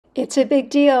It's a big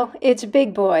deal. It's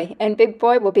Big Boy, and Big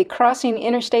Boy will be crossing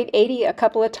Interstate 80 a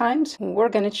couple of times. We're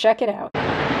going to check it out.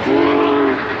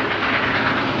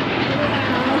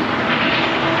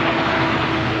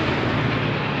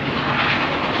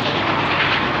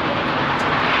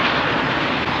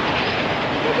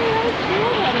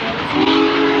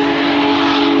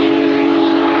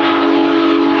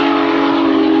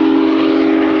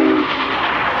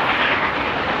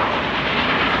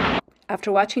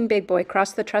 After watching Big Boy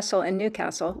cross the trestle in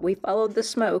Newcastle, we followed the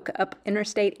smoke up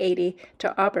Interstate 80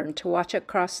 to Auburn to watch it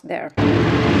cross there.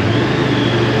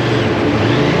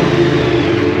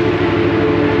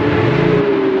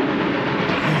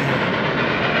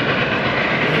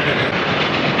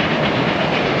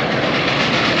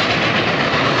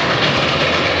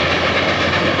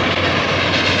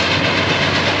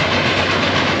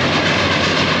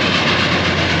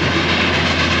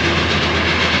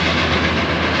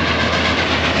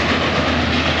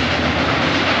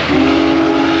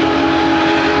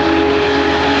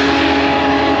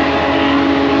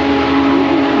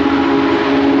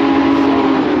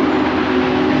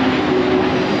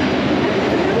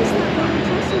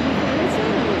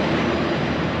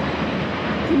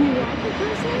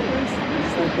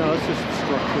 No, it's just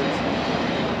structures.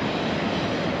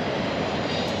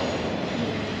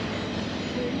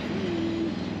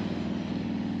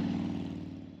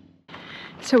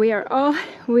 So we are all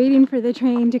waiting for the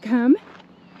train to come.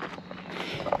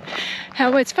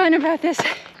 And what's fun about this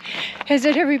is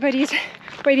that everybody's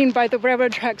waiting by the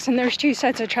railroad tracks, and there's two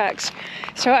sets of tracks.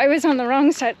 So I was on the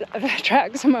wrong set of the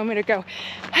tracks a moment ago.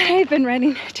 I've been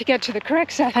running to get to the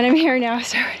correct set, and I'm here now.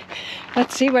 So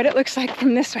let's see what it looks like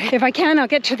from this way. If I can, I'll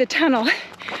get to the tunnel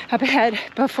up ahead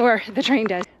before the train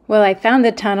does. Well, I found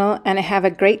the tunnel and I have a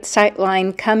great sight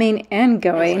line coming and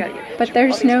going, but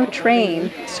there's no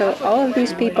train. So all of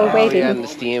these people waiting,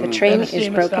 the train is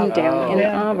broken down in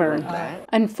Auburn.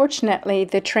 Unfortunately,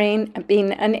 the train,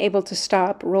 being unable to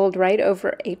stop, rolled right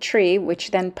over a tree,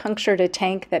 which then punctured a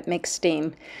tank that makes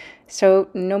steam. So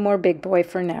no more Big Boy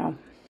for now.